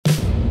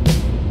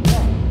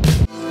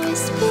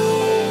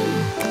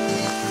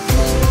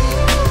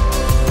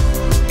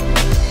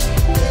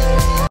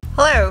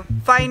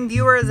fine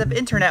viewers of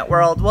internet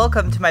world,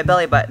 welcome to my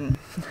belly button.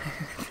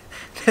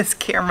 This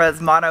camera's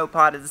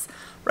monopod is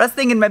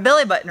resting in my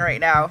belly button right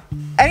now.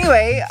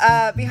 Anyway,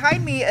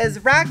 behind me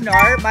is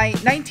Ragnar, my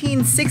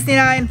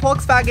 1969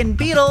 Volkswagen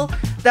Beetle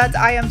that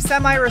I am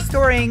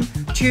semi-restoring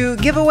to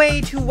give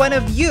away to one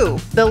of you.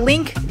 The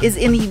link is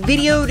in the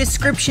video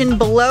description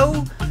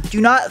below. Do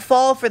not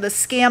fall for the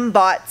scam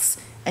bots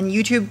and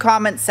YouTube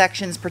comment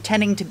sections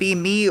pretending to be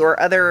me or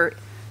other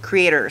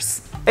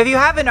creators. If you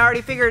haven't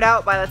already figured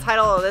out by the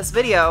title of this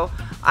video,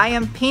 I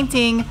am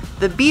painting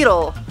the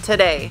Beetle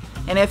today.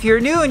 And if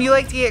you're new and you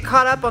like to get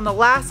caught up on the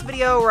last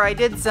video where I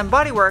did some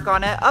body work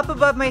on it, up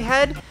above my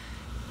head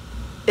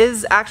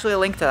is actually a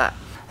link to that.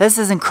 This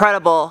is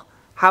incredible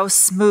how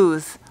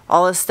smooth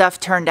all this stuff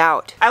turned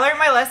out. I learned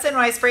my lesson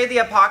when I sprayed the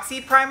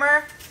epoxy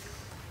primer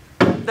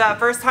the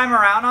first time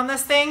around on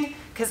this thing,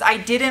 because I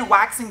didn't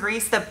wax and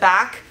grease the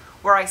back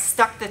where I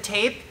stuck the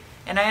tape,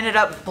 and I ended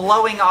up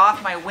blowing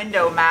off my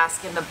window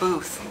mask in the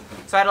booth.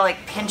 So I had to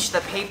like pinch the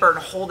paper and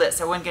hold it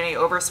so I wouldn't get any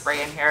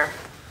overspray in here.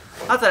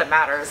 Not that it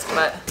matters,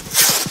 but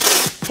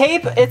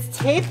tape, it's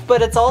tape,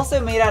 but it's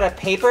also made out of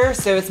paper,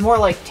 so it's more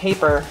like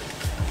taper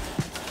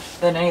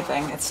than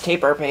anything. It's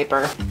taper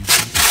paper.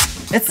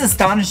 It's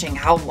astonishing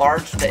how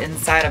large the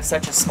inside of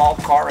such a small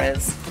car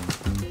is.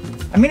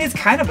 I mean, it's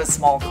kind of a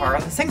small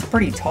car. This thing's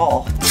pretty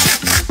tall.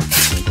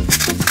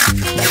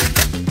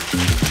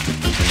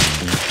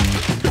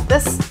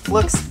 This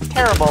looks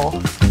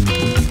terrible.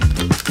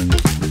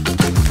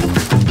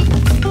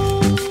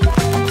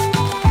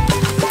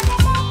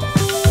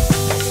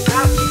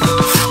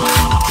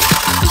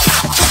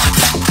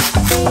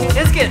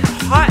 It's getting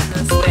hot in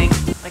this thing,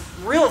 like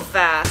real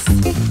fast.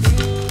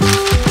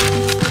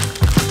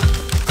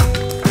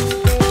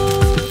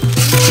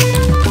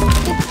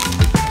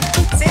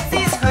 Since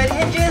these hood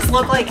hinges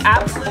look like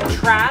absolute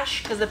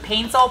trash because the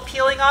paint's all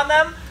peeling on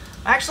them,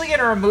 I'm actually going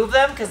to remove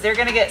them because they're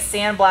going to get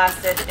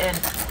sandblasted and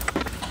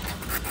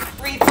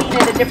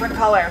repainted a different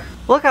color.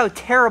 Look how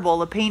terrible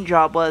the paint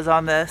job was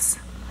on this.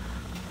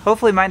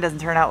 Hopefully mine doesn't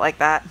turn out like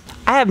that.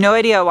 I have no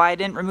idea why I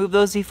didn't remove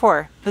those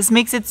before. This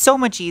makes it so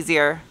much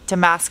easier to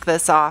mask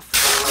this off.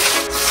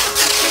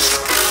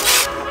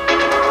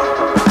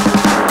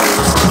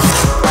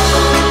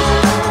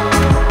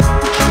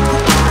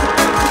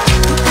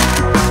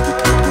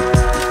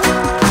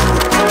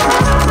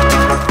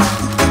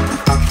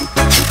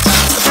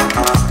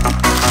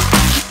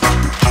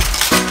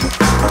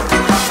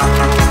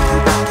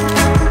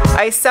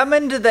 I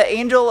summoned the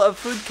angel of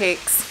food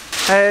cakes.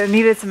 I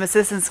needed some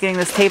assistance getting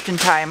this taped in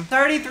time. It's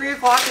already 3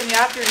 o'clock in the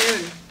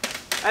afternoon.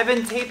 I've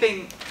been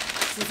taping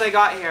since I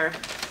got here.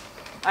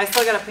 I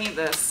still gotta paint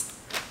this.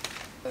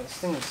 This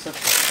thing is such a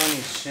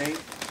funny shape.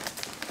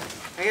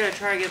 I gotta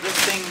try to get this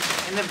thing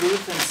in the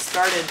booth and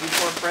started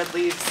before Fred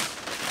leaves.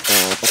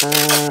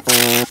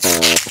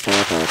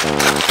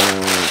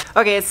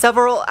 Okay, it's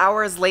several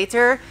hours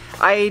later.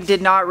 I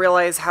did not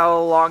realize how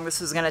long this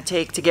was gonna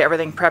take to get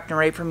everything prepped and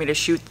ready for me to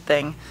shoot the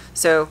thing.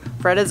 So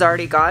Fred is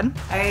already gone.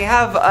 I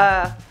have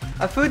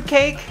a food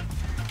cake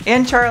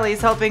and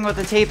Charlie's helping with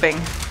the taping.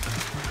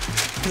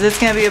 Because it's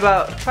gonna be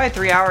about probably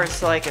 3 hours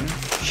till I can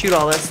shoot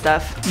all this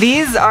stuff.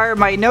 These are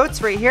my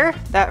notes right here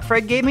that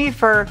Fred gave me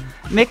for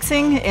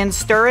mixing and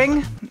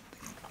stirring.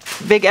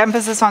 Big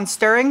emphasis on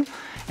stirring,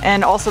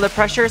 and also the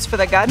pressures for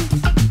the gun.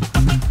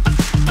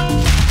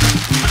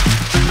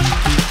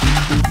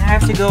 I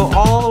have to go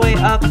all the way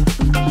up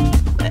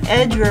the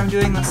edge where I'm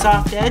doing the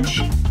soft edge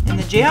in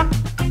the jam,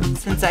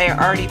 since I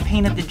already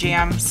painted the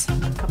jams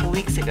a couple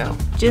weeks ago.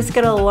 Just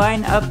gotta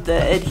line up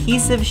the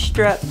adhesive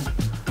strip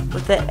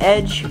with the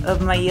edge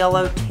of my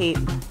yellow tape.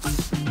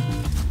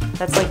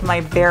 That's like my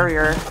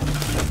barrier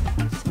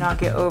to not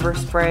get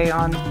overspray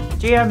on the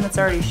jam that's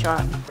already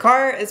shot.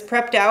 Car is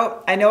prepped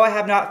out. I know I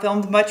have not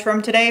filmed much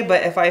from today,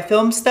 but if I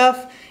film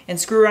stuff and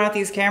screw around with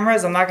these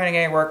cameras, I'm not gonna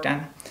get any work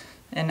done.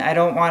 And I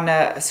don't want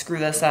to screw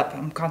this up.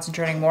 I'm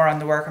concentrating more on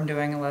the work I'm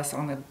doing and less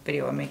on the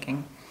video I'm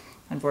making,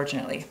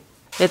 unfortunately.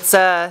 It's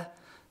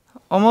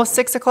almost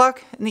 6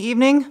 o'clock in the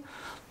evening,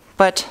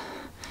 but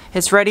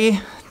it's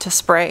ready to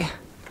spray.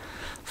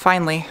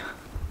 Finally.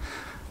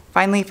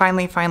 Finally,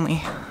 finally,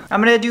 finally. I'm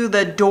gonna do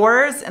the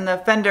doors and the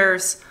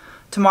fenders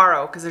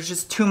tomorrow because there's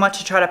just too much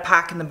to try to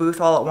pack in the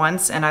booth all at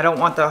once, and I don't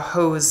want the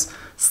hose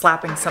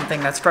slapping something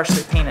that's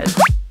freshly painted.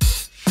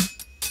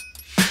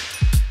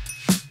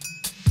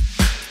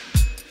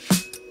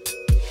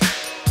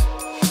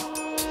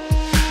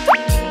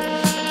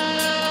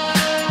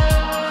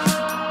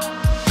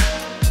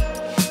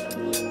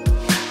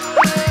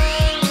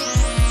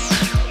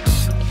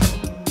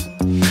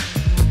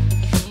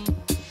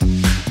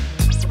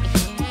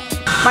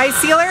 My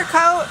sealer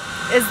coat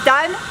is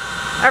done.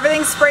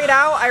 Everything's sprayed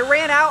out. I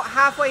ran out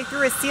halfway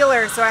through a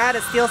sealer, so I had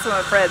to steal some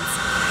of Fred's.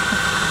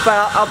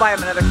 But I'll buy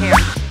him another can.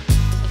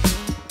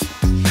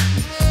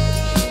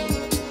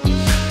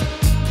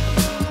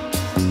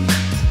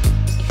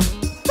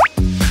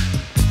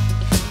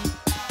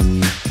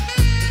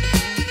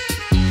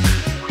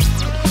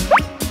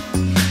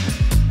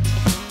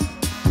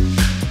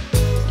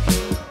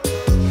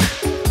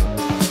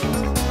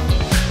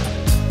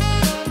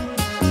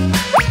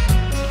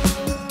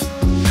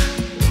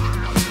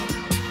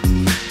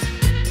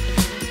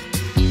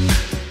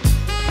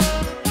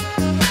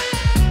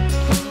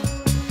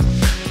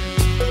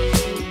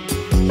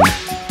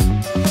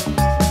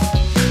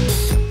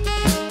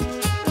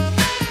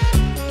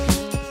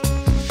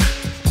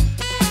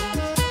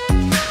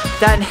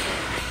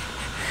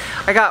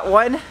 I got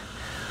 1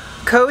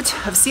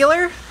 coat of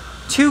sealer,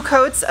 2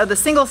 coats of the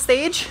single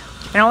stage,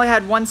 and I only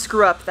had 1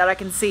 screw up that I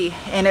can see.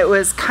 And it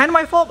was kind of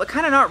my fault, but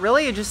kind of not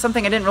really. It's just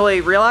something I didn't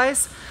really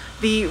realize.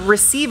 The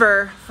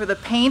receiver for the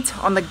paint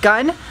on the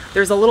gun,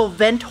 there's a little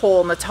vent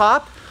hole in the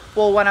top.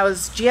 Well, when I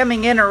was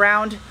jamming in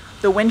around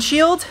the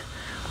windshield,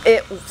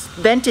 it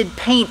vented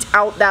paint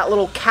out that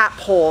little cap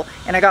hole,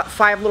 and I got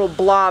 5 little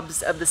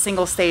blobs of the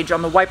single stage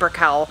on the wiper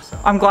cowl.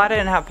 I'm glad I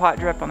didn't have pot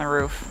drip on the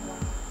roof.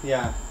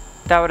 Yeah.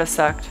 That would have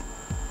sucked.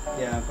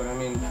 Yeah, but I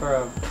mean, for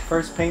a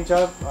first paint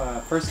job,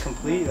 first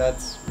complete,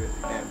 that's really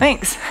damn.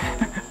 Thanks.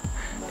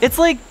 It's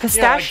like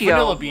pistachio. Yeah,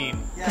 like vanilla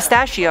bean. Yeah.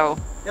 Pistachio.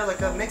 Yeah,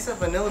 like a mix of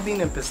vanilla bean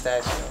and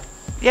pistachio.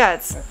 Yeah,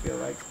 it's I feel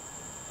like.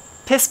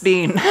 piss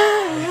bean.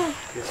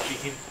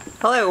 Piss bean.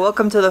 Hello,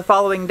 welcome to the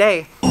following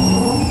day.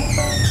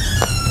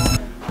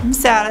 I'm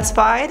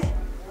satisfied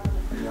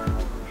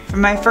for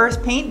my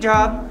first paint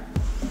job.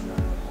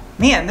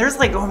 Man, there's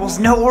like almost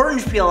no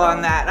orange peel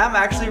on that. I'm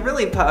actually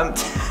really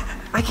pumped.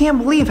 I can't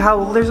believe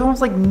how there's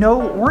almost like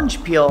no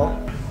orange peel.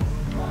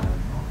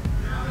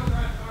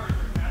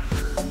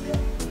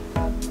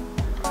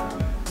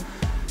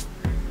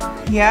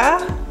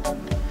 Yeah?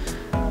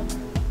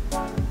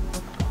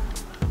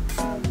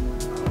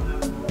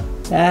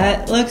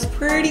 That looks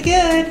pretty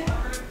good.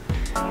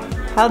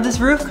 How'd this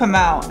roof come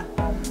out?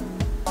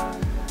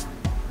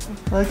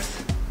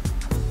 Looks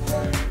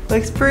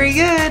pretty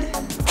good.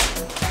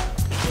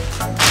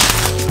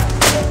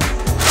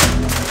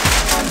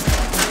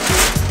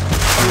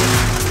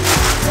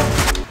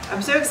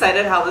 I'm so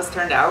excited how this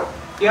turned out.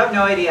 You have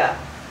no idea.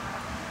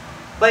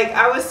 Like,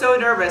 I was so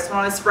nervous when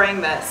I was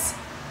spraying this.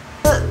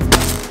 That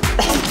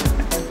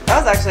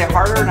was actually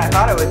harder than I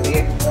thought it would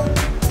be.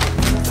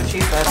 That's what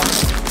she said.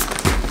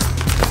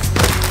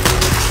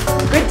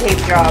 Good tape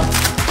job.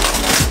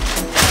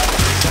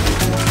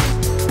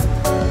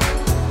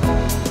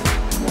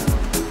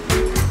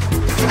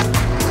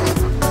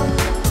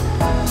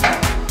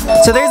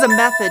 So there's a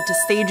method to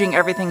staging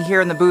everything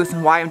here in the booth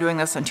and why I'm doing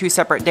this on 2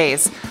 separate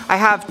days. I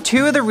have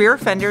 2 of the rear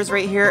fenders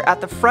right here at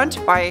the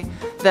front by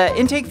the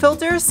intake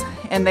filters,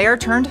 and they are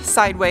turned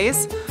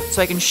sideways.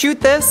 So I can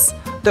shoot this.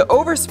 The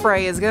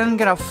overspray is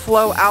gonna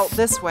flow out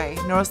this way.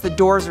 Notice the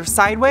doors are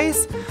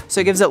sideways,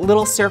 so it gives it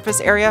little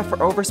surface area for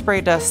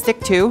overspray to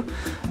stick to.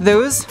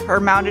 Those are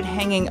mounted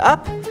hanging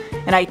up,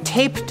 and I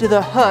taped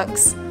the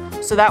hooks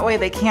so that way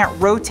they can't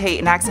rotate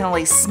and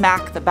accidentally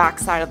smack the back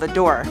side of the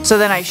door. So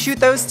then I shoot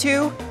those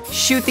 2,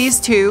 shoot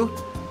these 2,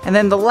 and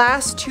then the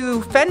last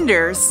 2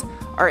 fenders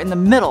are in the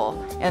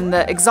middle, and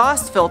the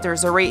exhaust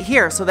filters are right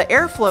here. So the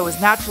airflow is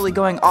naturally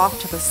going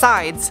off to the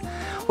sides,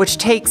 which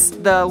takes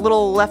the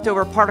little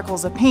leftover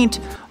particles of paint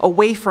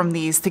away from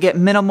these to get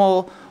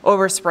minimal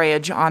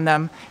oversprayage on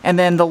them. And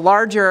then the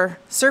larger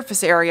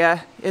surface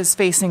area is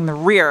facing the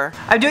rear.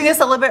 I'm doing this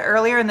a little bit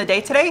earlier in the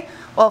day today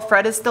while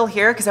Fred is still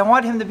here because I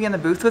want him to be in the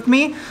booth with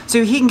me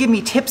so he can give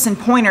me tips and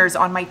pointers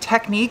on my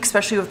technique,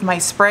 especially with my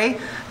spray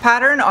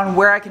pattern, on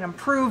where I can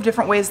improve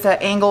different ways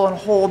to angle and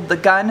hold the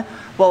gun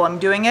while I'm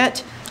doing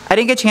it. I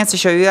didn't get a chance to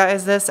show you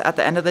guys this at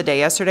the end of the day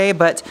yesterday,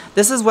 but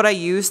this is what I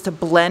use to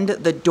blend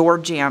the door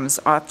jambs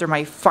after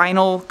my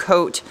final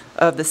coat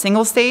of the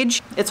single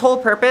stage. Its whole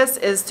purpose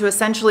is to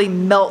essentially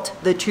melt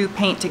the 2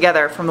 paint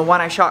together from the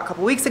one I shot a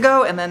couple weeks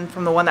ago and then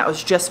from the one that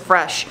was just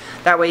fresh.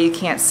 That way you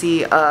can't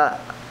see a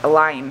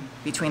line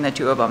between the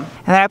 2 of them.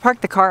 And then I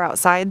parked the car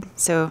outside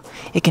so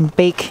it can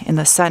bake in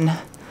the sun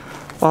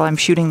while I'm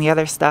shooting the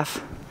other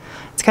stuff.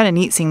 It's kind of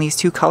neat seeing these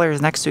 2 colors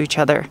next to each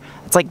other.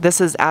 It's like this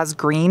is as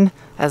green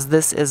as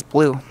this is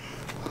blue.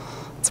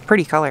 It's a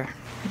pretty color.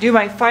 Do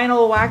my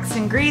final wax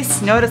and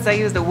grease. Notice I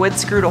used a wood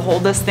screw to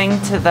hold this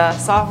thing to the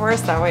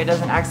sawhorse. That way it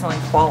doesn't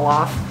accidentally fall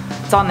off.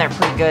 It's on there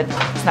pretty good.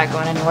 It's not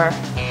going anywhere.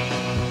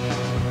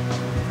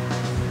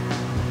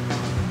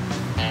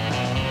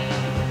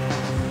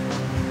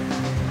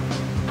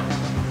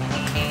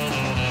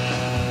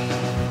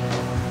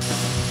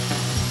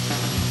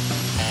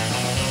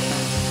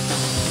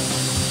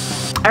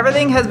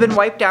 Everything has been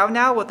wiped down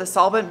now with the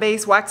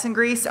solvent-based wax and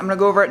grease. I'm gonna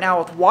go over it now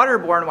with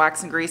waterborne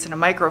wax and grease and a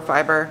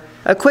microfiber.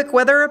 A quick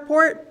weather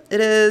report. It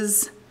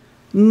is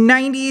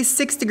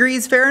 96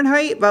 degrees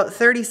Fahrenheit, about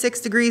 36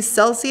 degrees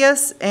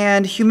Celsius,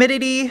 and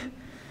humidity,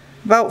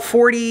 about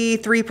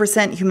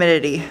 43%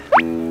 humidity.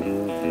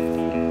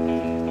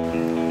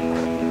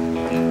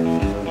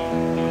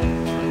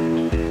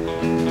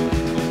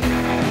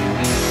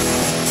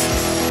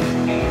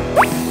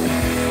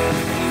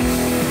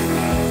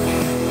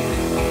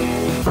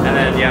 And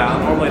then, yeah,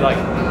 I'll normally like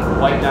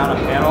wipe down a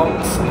panel,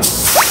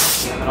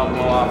 and then I'll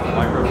blow off the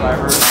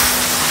microfiber,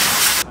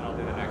 and I'll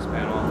do the next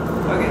panel.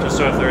 Okay. Just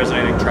so if there is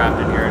anything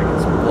trapped in here, it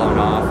gets blown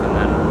off, and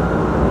then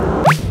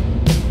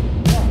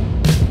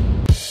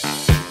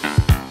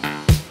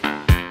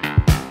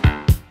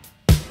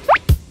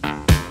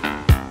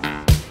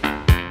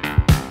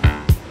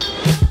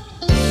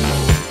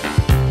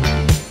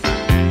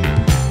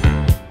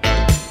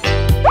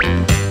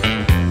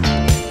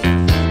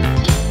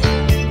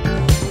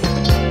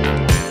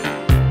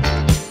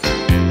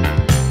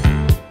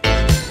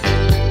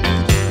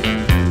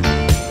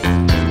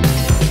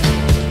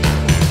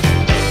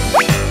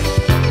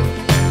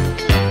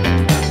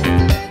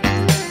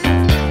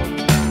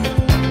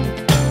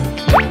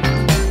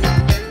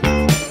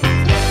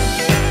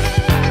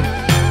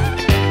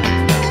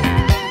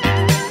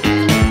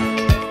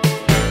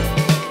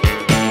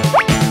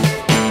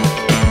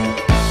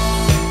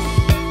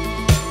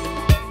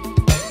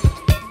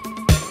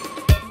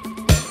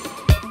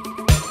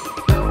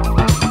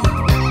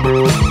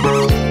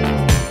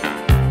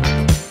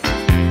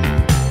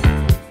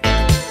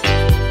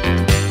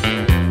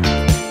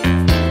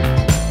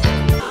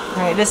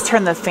just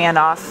turned the fan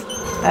off.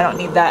 I don't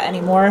need that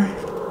anymore.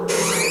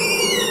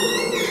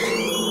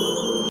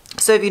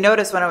 So if you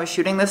notice when I was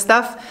shooting this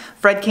stuff,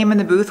 Fred came in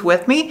the booth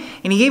with me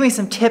and he gave me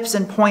some tips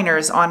and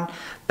pointers on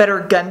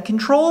better gun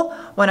control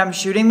when I'm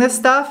shooting this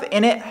stuff,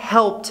 and it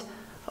helped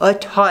a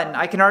ton.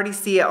 I can already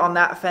see it on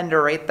that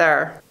fender right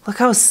there. Look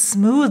how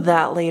smooth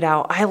that laid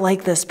out. I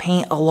like this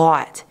paint a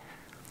lot.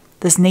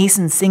 This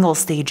Nason single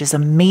stage is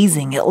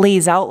amazing. It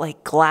lays out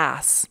like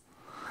glass.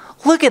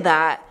 Look at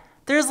that.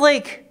 There's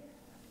like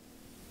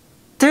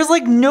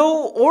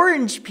no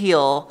orange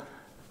peel.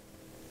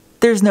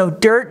 There's no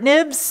dirt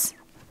nibs,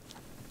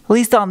 at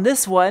least on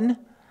this one.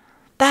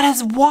 That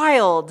is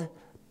wild.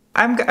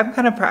 I'm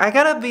kind of proud. I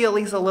gotta be at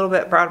least a little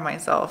bit proud of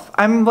myself.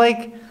 I'm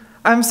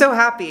so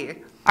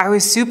happy. I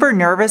was super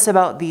nervous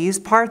about these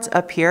parts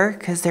up here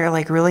because they're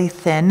like really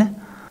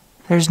thin.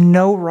 There's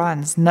no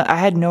runs. I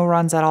had no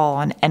runs at all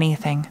on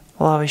anything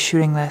while I was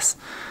shooting this.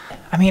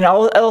 I mean,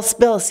 I'll be able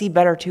to see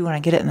better too when I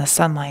get it in the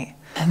sunlight.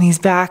 And these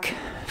back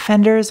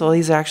fenders, well,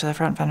 these are actually the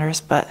front fenders,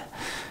 but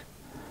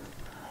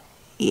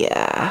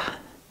yeah,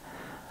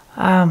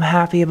 I'm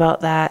happy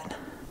about that.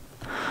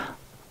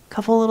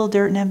 Couple little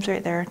dirt nibs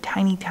right there,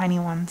 tiny, tiny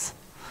ones.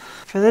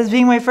 For this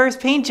being my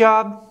first paint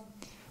job,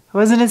 it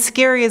wasn't as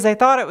scary as I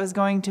thought it was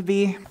going to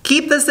be.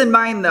 Keep this in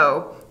mind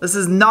though. This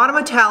is not a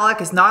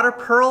metallic, it's not a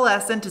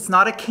pearlescent, it's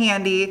not a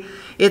candy.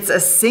 It's a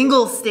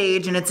single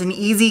stage and it's an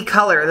easy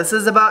color. This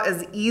is about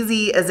as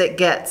easy as it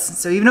gets.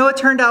 So even though it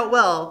turned out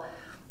well,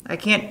 I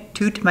can't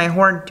toot my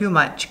horn too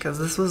much because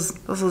this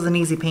was an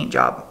easy paint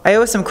job. I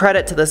owe some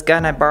credit to this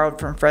gun I borrowed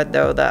from Fred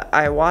though, the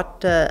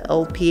Iwata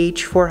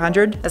LPH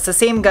 400. That's the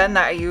same gun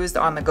that I used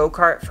on the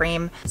go-kart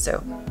frame,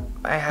 so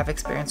I have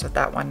experience with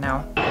that one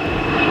now.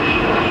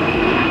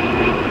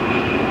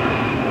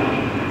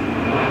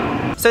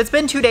 So it's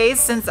been 2 days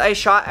since I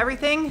shot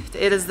everything.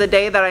 It is the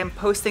day that I'm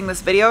posting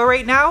this video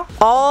right now.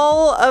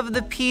 All of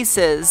the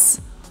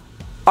pieces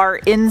are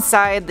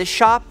inside the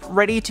shop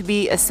ready to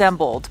be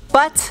assembled,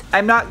 but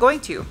I'm not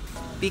going to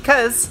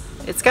because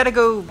it's got to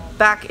go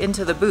back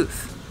into the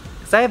booth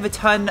because I have a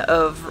ton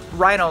of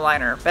rhino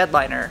liner, bed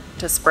liner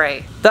to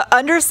spray. The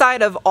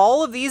underside of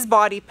all of these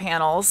body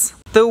panels,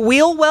 the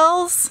wheel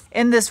wells,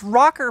 and this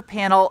rocker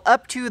panel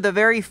up to the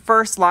very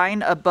first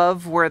line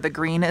above where the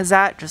green is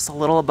at, just a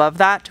little above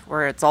that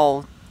where it's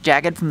all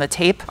jagged from the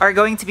tape, are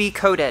going to be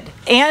coated.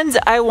 And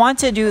I want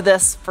to do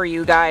this for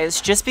you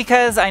guys just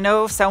because I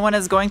know someone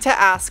is going to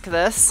ask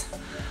this.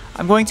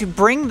 I'm going to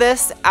bring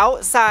this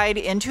outside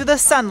into the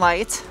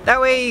sunlight. That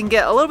way you can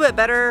get a little bit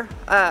better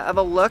of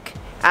a look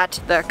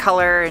at the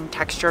color and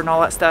texture and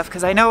all that stuff,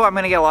 because I know I'm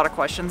going to get a lot of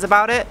questions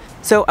about it.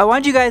 So I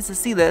want you guys to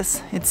see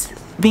this. It's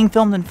being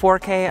filmed in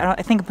 4K.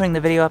 I think I'm putting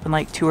the video up in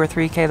like 2 or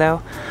 3K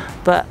though.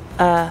 But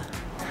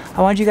I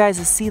want you guys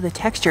to see the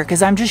texture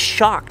because I'm just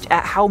shocked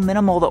at how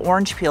minimal the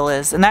orange peel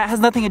is. And that has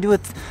nothing to do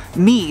with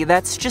me.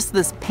 That's just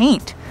this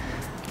paint.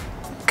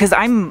 Because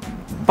I'm,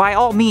 by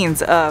all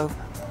means, a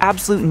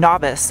absolute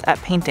novice at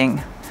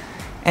painting.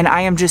 And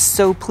I am just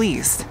so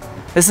pleased.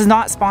 This is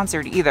not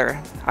sponsored either.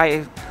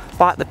 I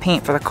bought the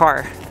paint for the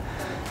car.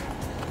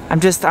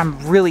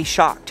 I'm really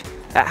shocked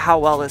at how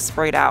well this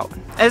sprayed out.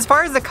 As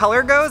far as the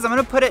color goes, I'm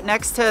gonna put it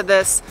next to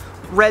this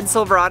red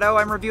Silverado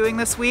I'm reviewing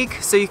this week,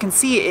 so you can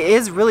see it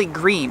is really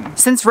green.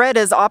 Since red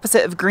is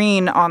opposite of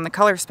green on the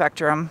color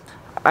spectrum,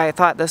 I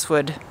thought this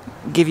would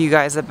give you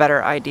guys a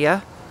better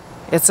idea.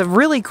 It's a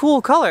really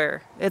cool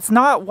color. It's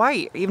not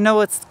white, even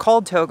though it's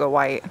called toga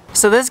white.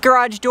 So this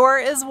garage door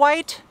is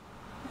white,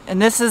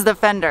 and this is the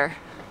fender.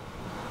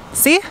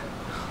 See?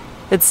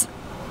 It's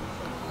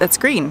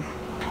green.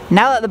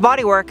 Now that the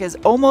bodywork is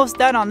almost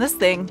done on this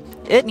thing,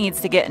 it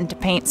needs to get into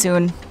paint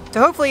soon. So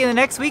hopefully in the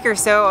next week or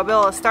so I'll be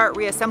able to start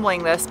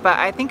reassembling this, but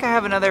I think I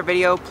have another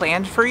video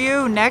planned for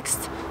you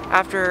next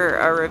after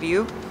a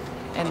review,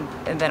 and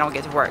then I'll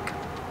get to work.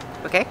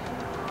 Okay?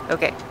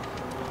 Okay.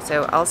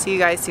 So I'll see you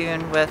guys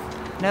soon with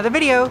another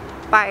video.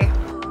 Bye.